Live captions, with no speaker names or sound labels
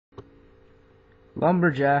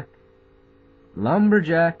Lumberjack,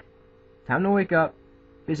 Lumberjack, time to wake up.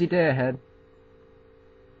 Busy day ahead.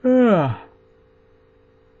 I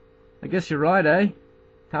guess you're right, eh?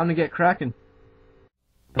 Time to get cracking.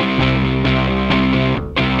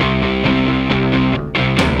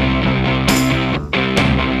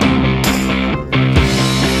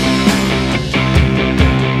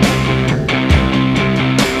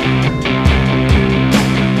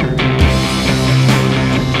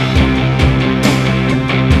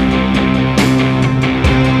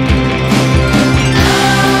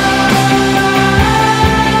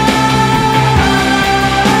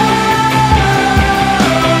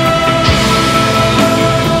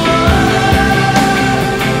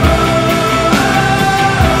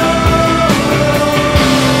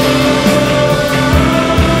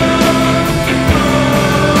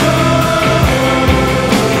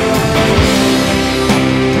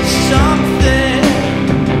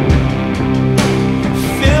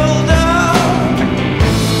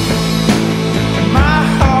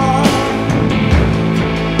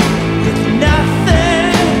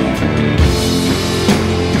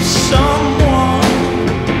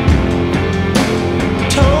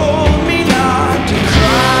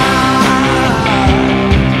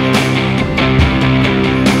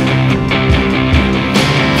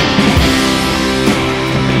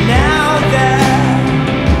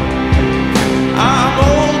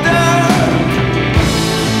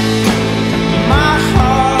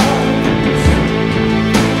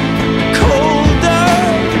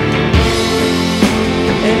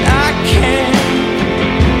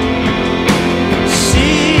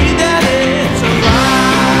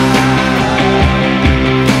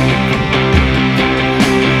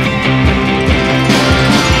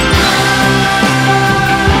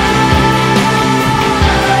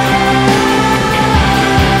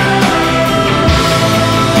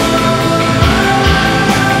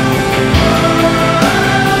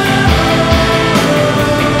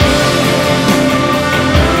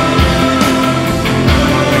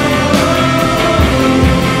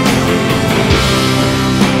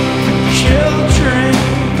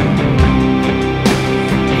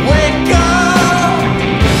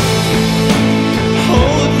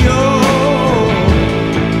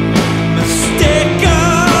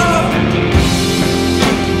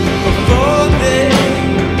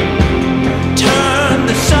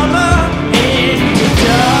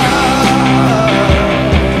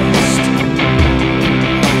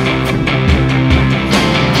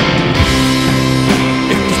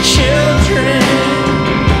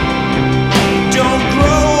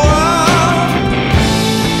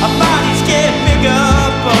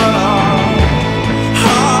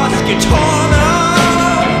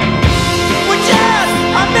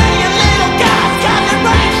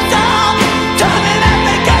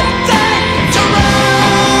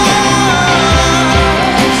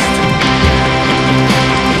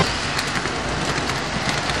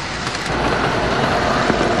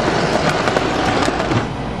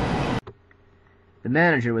 The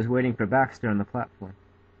manager was waiting for Baxter on the platform.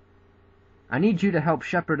 "I need you to help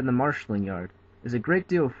shepherd in the marshaling yard. There's a great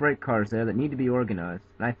deal of freight cars there that need to be organized,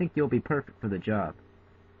 and I think you'll be perfect for the job.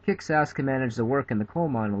 Kick-Sass can manage the work in the coal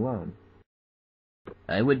mine alone."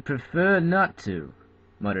 "I would prefer not to,"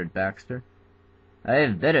 muttered Baxter. "I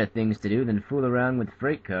have better things to do than fool around with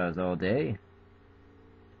freight cars all day."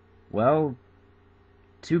 "Well,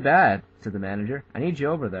 too bad," said the manager. "I need you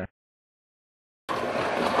over there."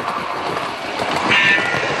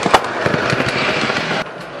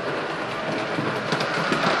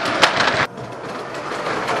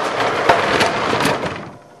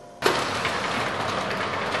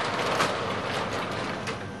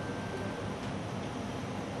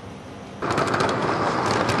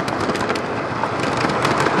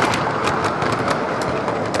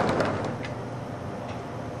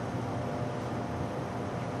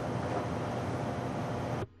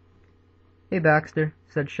 "Hey, Baxter,"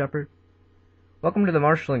 said Shepard. "Welcome to the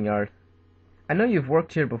marshaling yard. I know you've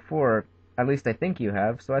worked here before, at least I think you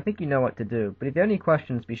have, so I think you know what to do, but if you have any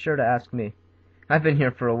questions, be sure to ask me. I've been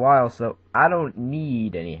here for a while, so—" "I don't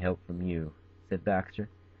need any help from you," said Baxter.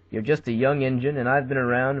 "You're just a young Injun, and I've been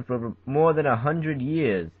around for over more than 100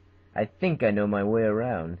 years. I think I know my way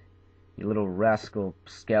around. You little rascal,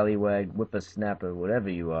 scallywag, whippersnapper, whatever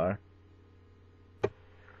you are."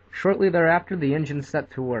 Shortly thereafter, the engine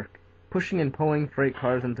set to work, pushing and pulling freight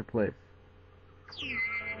cars into place.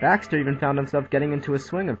 Baxter even found himself getting into a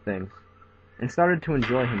swing of things, and started to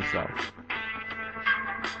enjoy himself.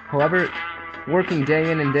 However, working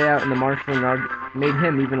day in and day out in the marshaling yard made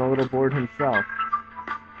him even a little bored himself.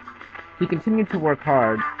 He continued to work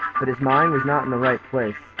hard, but his mind was not in the right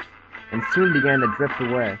place. and soon began to drift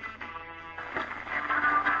away.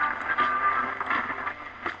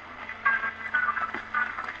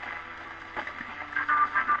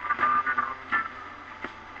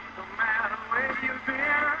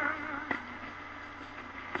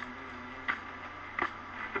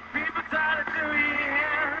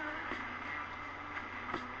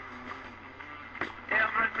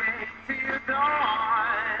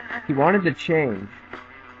 He wanted to change,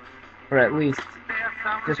 or at least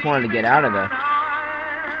just wanted to get out of there.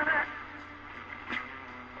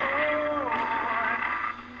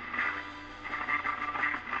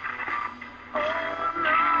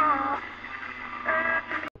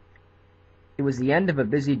 It was the end of a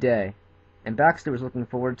busy day, and Baxter was looking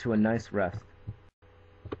forward to a nice rest.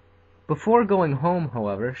 Before going home,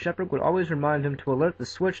 however, Shepard would always remind him to alert the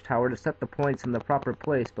switch tower to set the points in the proper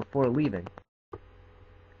place before leaving.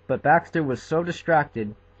 But Baxter was so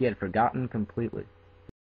distracted, he had forgotten completely.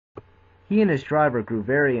 He and his driver grew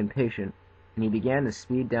very impatient, and he began to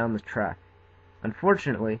speed down the track.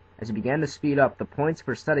 Unfortunately, as he began to speed up, the points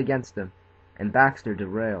were set against him, and Baxter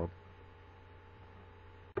derailed.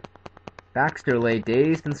 Baxter lay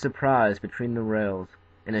dazed and surprised between the rails,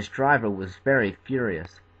 and his driver was very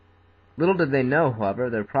furious. Little did they know, however,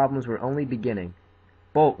 their problems were only beginning.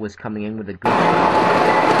 Bolt was coming in with a good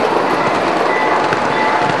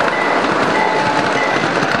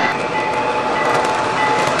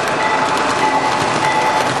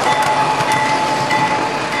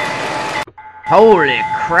Holy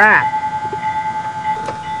crap!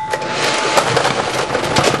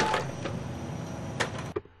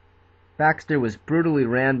 Baxter was brutally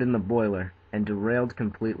rammed in the boiler and derailed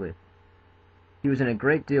completely. He was in a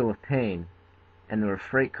great deal of pain, and there were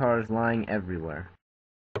freight cars lying everywhere.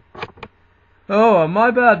 Oh, my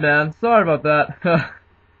bad, man. Sorry about that.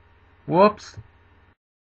 Whoops.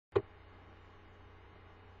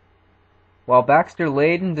 While Baxter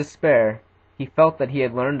laid in despair, he felt that he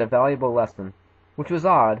had learned a valuable lesson, which was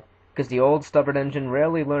odd, because the old stubborn engine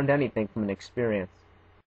rarely learned anything from an experience.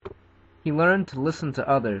 He learned to listen to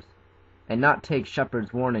others, and not take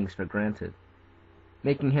Shepard's warnings for granted,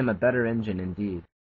 making him a better engine indeed.